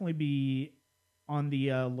definitely be on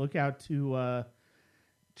the lookout to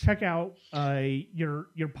check out your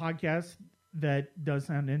podcast. That does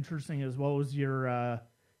sound interesting, as well as your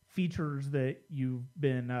features that you've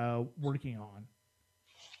been working on.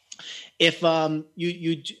 If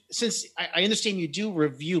since I understand you do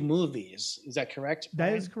review movies, is that correct, That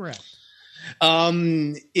Brian? is correct.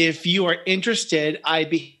 If you are interested, I'd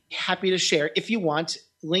be happy to share, if you want,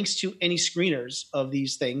 links to any screeners of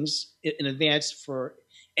these things in advance for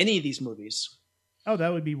any of these movies. Oh,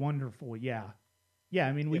 that would be wonderful. Yeah.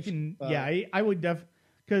 I mean, I would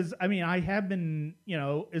because I mean, I have been,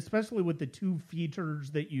 especially with the 2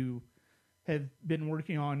 features that you have been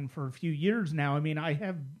working on for a few years now. I mean, I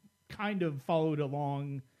have kind of followed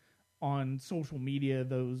along on social media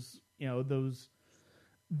those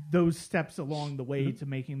steps along the way to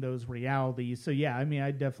making those realities. So yeah, I mean,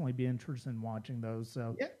 I'd definitely be interested in watching those.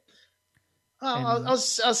 So yeah, I'll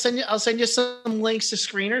send you some links to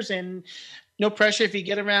screeners, and no pressure if you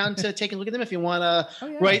get around to taking a look at them. If you want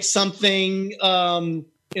to write something,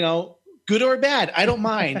 good or bad, I don't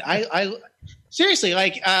mind. I seriously,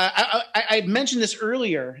 like I mentioned this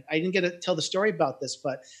earlier. I didn't get to tell the story about this,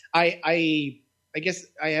 but I guess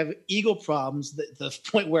I have ego problems. The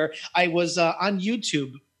point where I was on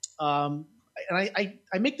YouTube, and I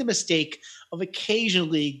make the mistake of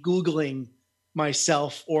occasionally Googling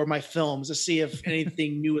myself or my films to see if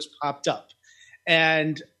anything new has popped up.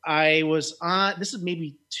 And I was on. This is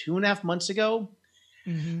maybe 2.5 months ago,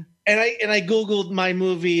 and I Googled my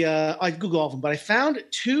movie. I Googled all of them, but I found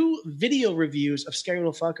 2 video reviews of Scary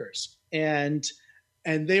Little Fuckers, and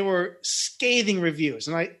they were scathing reviews,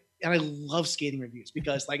 and I love scathing reviews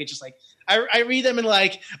because like it's just like I read them and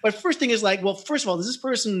like my first thing is like, well, first of all, does this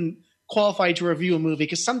person qualified to review a movie?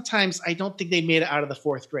 Because sometimes I don't think they made it out of the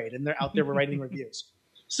 4th grade and they're out there writing reviews.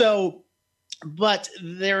 So, but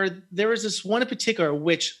there was this one in particular,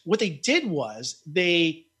 which what they did was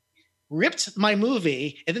they ripped my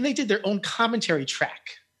movie and then they did their own commentary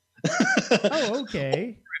track. Oh,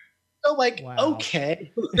 okay. So like, wow.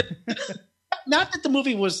 Okay. Not that the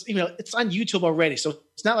movie was, it's on YouTube already, so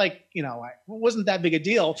it's not like, it wasn't that big a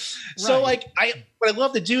deal. Right. So like, what I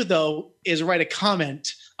love to do though is write a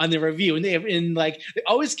comment on the review, and they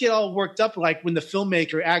always get all worked up like when the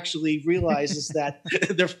filmmaker actually realizes that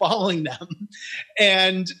they're following them,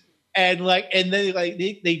 and then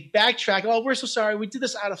they backtrack. Oh, we're so sorry, we did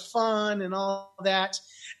this out of fun and all that,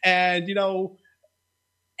 and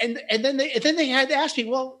and then they had to ask me,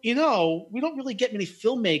 well, we don't really get many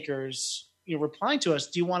filmmakers replying to us.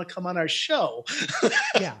 Do you want to come on our show?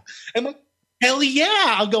 Yeah. I'm like, hell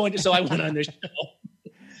yeah, I'll go into. So I went on their show.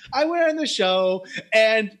 I went on the show,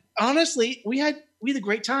 and honestly, we had a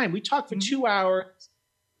great time. We talked for 2 hours,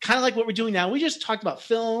 kind of like what we're doing now. We just talked about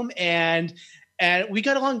film, and we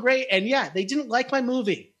got along great. And yeah, they didn't like my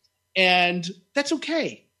movie, and that's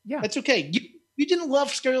okay. Yeah, that's okay. You didn't love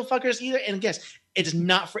Scary Little Fuckers either, and guess it's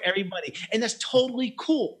not for everybody, and that's totally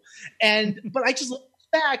cool. But I just love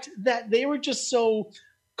the fact that they were just so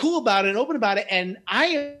cool about it and open about it, and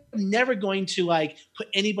I am never going to like put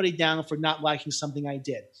anybody down for not liking something I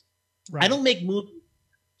did. Right. I don't make movies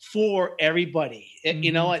for everybody.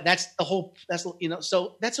 That's the whole.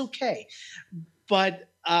 So that's okay. But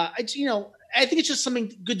I think it's just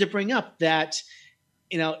something good to bring up that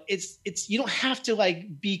it's you don't have to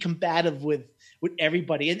like be combative with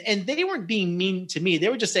everybody, and they weren't being mean to me. They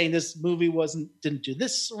were just saying this movie didn't do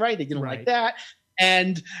this right. They didn't like that.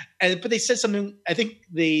 But they said something. I think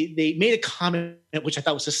they made a comment which I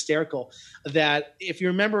thought was hysterical. That if you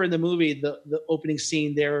remember in the movie, the opening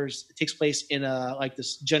scene it takes place in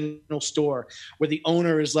this general store where the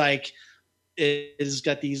owner is like he's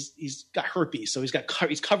got herpes, so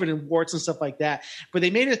he's covered in warts and stuff like that. But they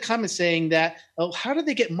made a comment saying that, oh, how did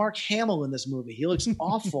they get Mark Hamill in this movie? He looks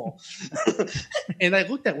awful. And I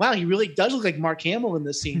looked at, wow, he really does look like Mark Hamill in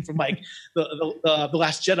this scene from like the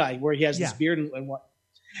Last Jedi, where he has this beard and what.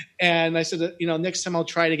 And I said, next time I'll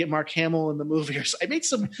try to get Mark Hamill in the movie. Or so I made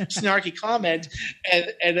some snarky comment,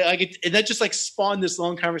 and that just like spawned this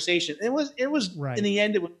long conversation. And it was right. In the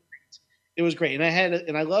end, it was great.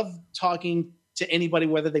 And I love talking to anybody,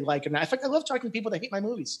 whether they like it or not. In fact, I love talking to people that hate my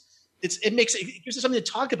movies. It gives us something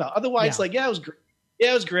to talk about. Otherwise, it was great.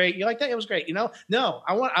 Yeah, it was great. You like that? It was great. No,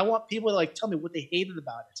 I want people to like tell me what they hated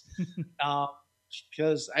about it,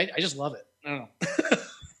 because I just love it. I don't know.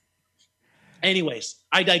 Anyways,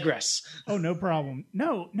 I digress. Oh, no problem.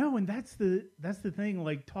 No, and that's the thing.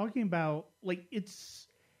 Like talking about like it's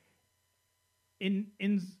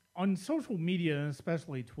on social media,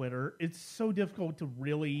 especially Twitter, it's so difficult to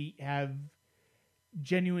really have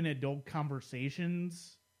genuine adult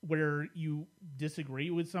conversations where you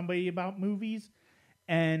disagree with somebody about movies,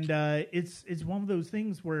 and it's one of those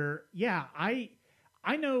things where I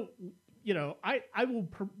know I will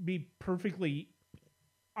be perfectly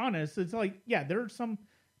honest. It's like there are some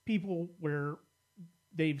people where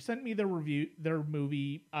they've sent me their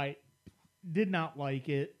movie. I did not like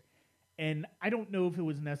it, and I don't know if it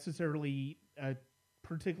was necessarily a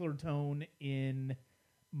particular tone in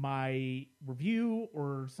my review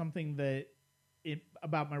or something that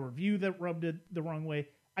about my review that rubbed it the wrong way.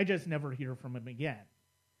 I just never hear from him again.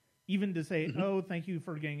 Even to say, "Oh, thank you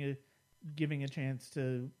for giving a chance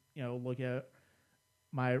to look at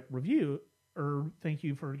my review," or "Thank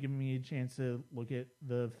you for giving me a chance to look at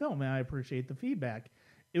the film, and I appreciate the feedback."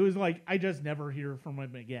 It was like I just never hear from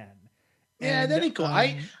him again. Yeah, that ain't cool.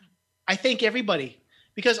 I thank everybody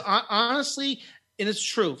because honestly, and it's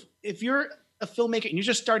true. If you're a filmmaker and you're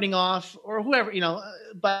just starting off, or whoever,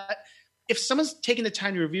 but if someone's taking the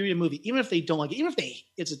time to review your movie, even if they don't like it, even if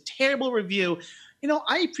it's a terrible review,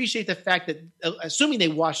 I appreciate the fact that, assuming they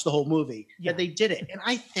watched the whole movie, that they did it, and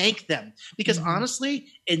I thank them because honestly,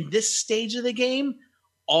 in this stage of the game,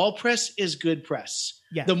 all press is good press.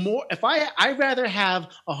 Yes. The more, I'd rather have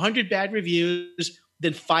 100 bad reviews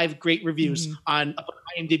than 5 great reviews on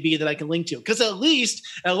IMDb that I can link to, because at least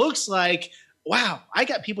it looks like, wow, I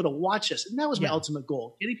got people to watch this, and that was my ultimate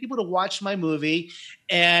goal: getting people to watch my movie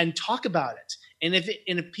and talk about it. And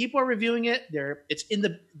if people are reviewing it, it's in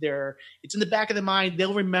the back of their mind.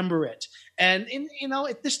 They'll remember it. And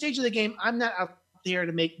at this stage of the game, I'm not out there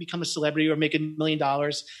to become a celebrity or make $1 million.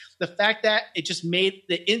 The fact that it just made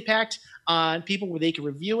the impact on people where they can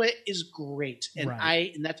review it is great, and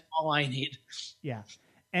and that's all I need. Yeah,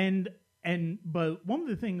 but one of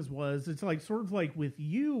the things was, it's like sort of like with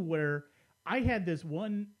you, where I had this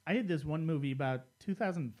one movie about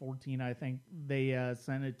 2014, I think they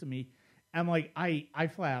sent it to me. I'm like, I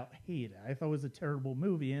flat out hate it. I thought it was a terrible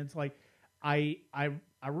movie, and it's like I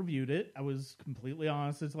reviewed it. I was completely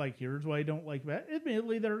honest. It's like, here's what I don't like about it.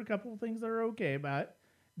 Admittedly, there are a couple of things that are okay about it,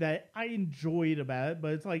 that I enjoyed about it,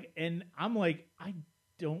 but it's like, and I'm like, I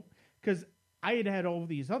don't, because I had all of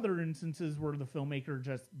these other instances where the filmmaker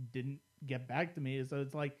just didn't get back to me. So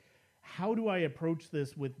it's like, how do I approach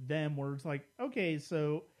this with them, where it's like, okay,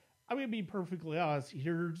 so I'm going to be perfectly honest.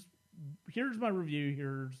 Here's my review.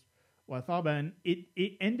 Here's what I thought about it.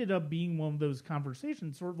 It ended up being one of those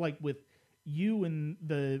conversations, sort of like with you and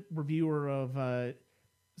the reviewer of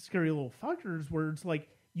Scary Little Fuckers, where it's like,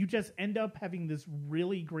 you just end up having this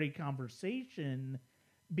really great conversation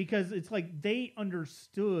because it's like they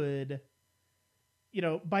understood,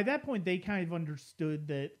 by that point they kind of understood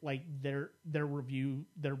that like their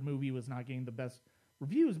movie was not getting the best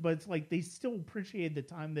reviews, but it's like they still appreciated the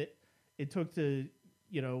time that it took to,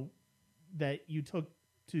 that you took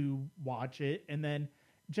to watch it. And then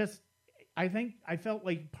just, I felt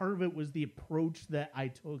like part of it was the approach that I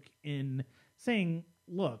took in saying,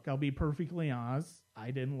 look, I'll be perfectly honest,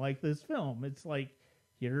 I didn't like this film. It's like,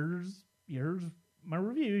 here's my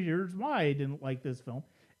review, here's why I didn't like this film.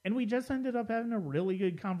 And we just ended up having a really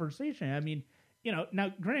good conversation. I mean,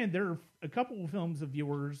 now granted, there are a couple of films of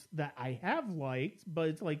yours that I have liked, but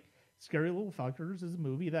it's like Scary Little Fuckers is a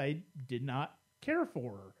movie that I did not care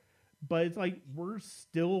for. But it's like, we're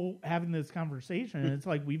still having this conversation, and it's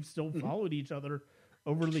like we've still followed each other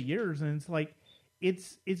over the years. And it's like,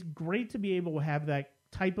 it's great to be able to have that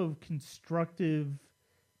type of constructive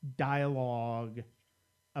dialogue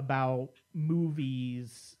about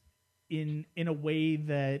movies in a way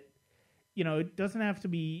that, it doesn't have to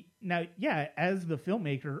be now. Yeah, as the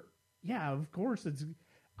filmmaker, yeah, of course it's.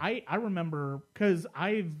 I remember, because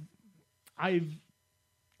I've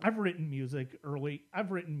written music early.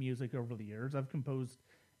 I've written music over the years. I've composed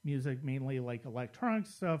music, mainly like electronic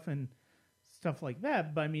stuff and stuff like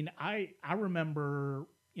that. But I mean, I remember,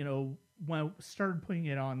 when I started putting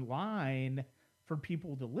it online for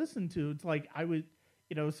people to listen to, it's like I would,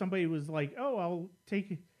 somebody was like, "Oh, I'll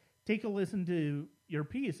take a listen to your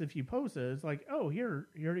piece if you post it." It's like, "Oh, here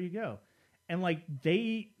you go." And like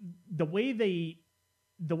the way they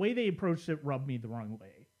approached it rubbed me the wrong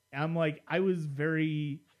way. And I'm like, I was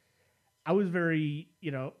very,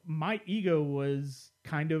 my ego was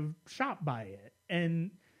kind of shot by it.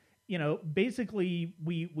 And, basically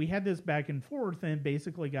we had this back and forth, and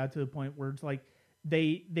basically got to the point where it's like,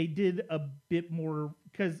 they did a bit more,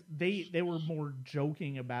 because they were more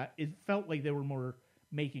joking about it. Felt like they were more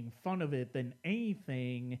making fun of it than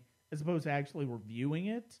anything, as opposed to actually reviewing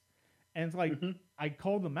it. And it's like, I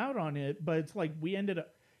called them out on it, but it's like they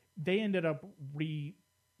ended up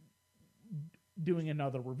doing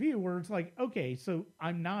another review where it's like, okay, so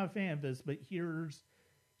I'm not a fan of this, but here's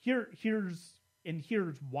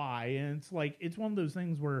why. And it's like, it's one of those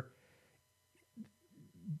things where,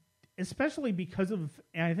 especially because of,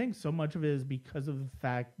 and I think so much of it is because of the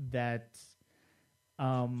fact that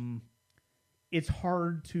it's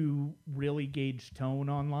hard to really gauge tone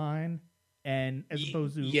online. and as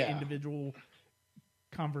opposed to Yeah. individual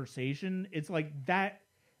conversation. It's like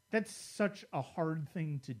that's such a hard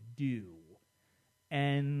thing to do.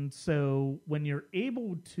 And so when you're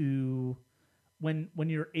able to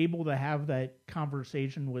have that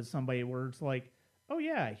conversation with somebody where it's like, oh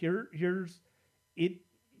yeah, here's it,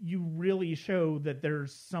 you really show that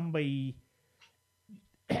there's somebody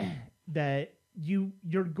that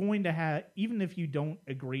you're going to have, even if you don't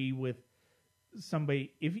agree with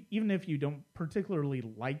somebody, even if you don't particularly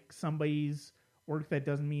like somebody's work, that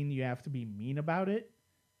doesn't mean you have to be mean about it,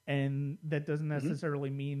 and that doesn't necessarily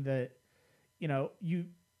mean that you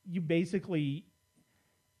basically,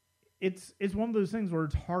 it's one of those things where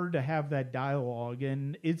it's hard to have that dialogue,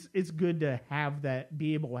 and it's good to have that,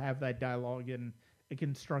 be able to have that dialogue in a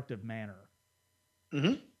constructive manner.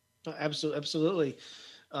 Absolutely.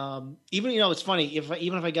 Even it's funny,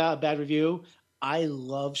 even if I got a bad review, I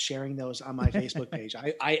love sharing those on my Facebook page.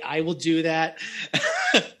 I will do that.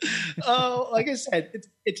 Oh, like I said,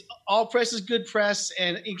 it's all press is good press,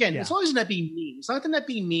 and again, as long as it's not being mean, it's not that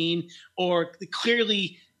being mean or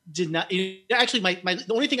clearly did not. Actually, the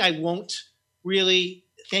only thing I won't really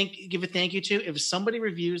give a thank you to, if somebody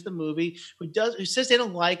reviews the movie who says they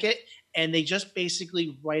don't like it, and they just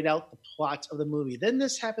basically write out the plot of the movie. Then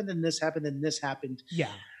this happened, then this happened, then this happened. Yeah.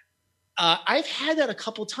 I've had that a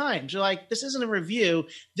couple times. You're like, this isn't a review.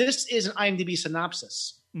 This is an IMDb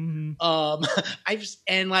synopsis. Mm-hmm.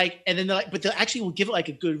 And then they're like, but they actually will give it like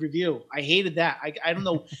a good review. I hated that. I don't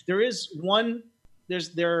know. There's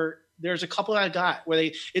a couple I got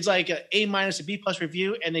where it's like a A-, a B+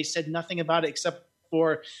 review, and they said nothing about it except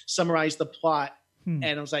for summarize the plot. And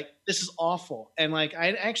I was like, this is awful. And like,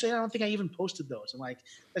 I don't think I even posted those. I'm like,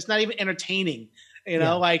 that's not even entertaining.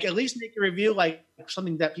 Like at least make a review like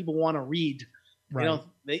something that people want to read. Right.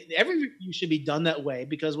 Every review should be done that way,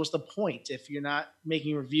 because what's the point if you're not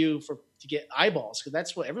making a review to get eyeballs? Because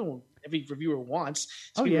that's what every reviewer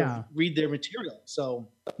wants. To read their material. So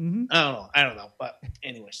I don't know. But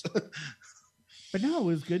anyways. But no, it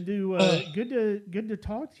was good to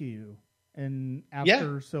talk to you, and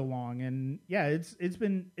after so long, and it's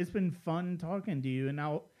been fun talking to you, and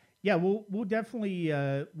we'll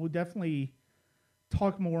definitely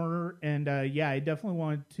talk more, and I definitely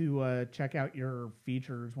want to check out your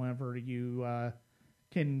features whenever you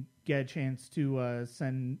can get a chance to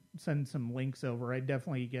send some links over. I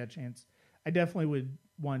definitely would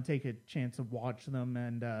want to take a chance to watch them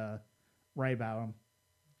and write about them.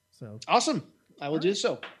 So awesome! I will do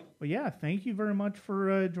so. But thank you very much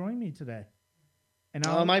for joining me today. And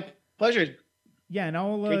my pleasure. Yeah, and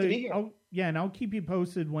I'll great to be here. I'll keep you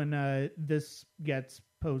posted when this gets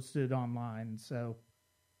posted online. So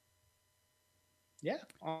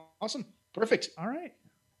awesome, perfect. All right,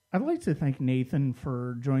 I'd like to thank Nathan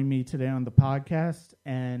for joining me today on the podcast,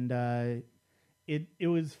 and it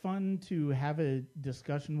was fun to have a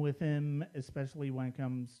discussion with him, especially when it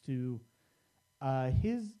comes to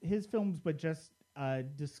his films, but just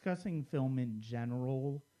discussing film in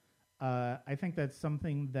general. I think that's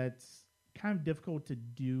something that's kind of difficult to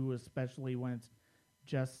do, especially when it's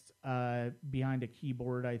just behind a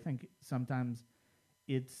keyboard. I think sometimes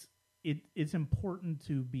it's important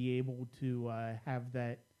to be able to have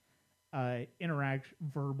that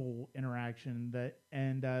verbal interaction.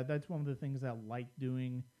 That's one of the things I like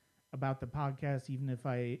doing about the podcast. Even if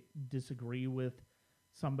I disagree with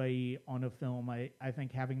somebody on a film, I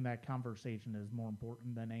think having that conversation is more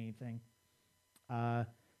important than anything.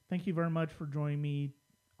 Thank you very much for joining me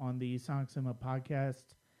on the Sonic Cinema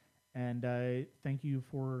podcast, and thank you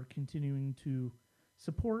for continuing to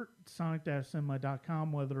support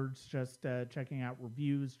sonic-cinema.com, whether it's just checking out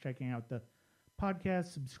reviews, checking out the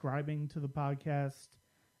podcast, subscribing to the podcast,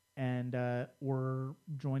 and or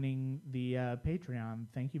joining the Patreon.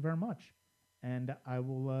 Thank you very much, and I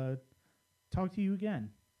will talk to you again.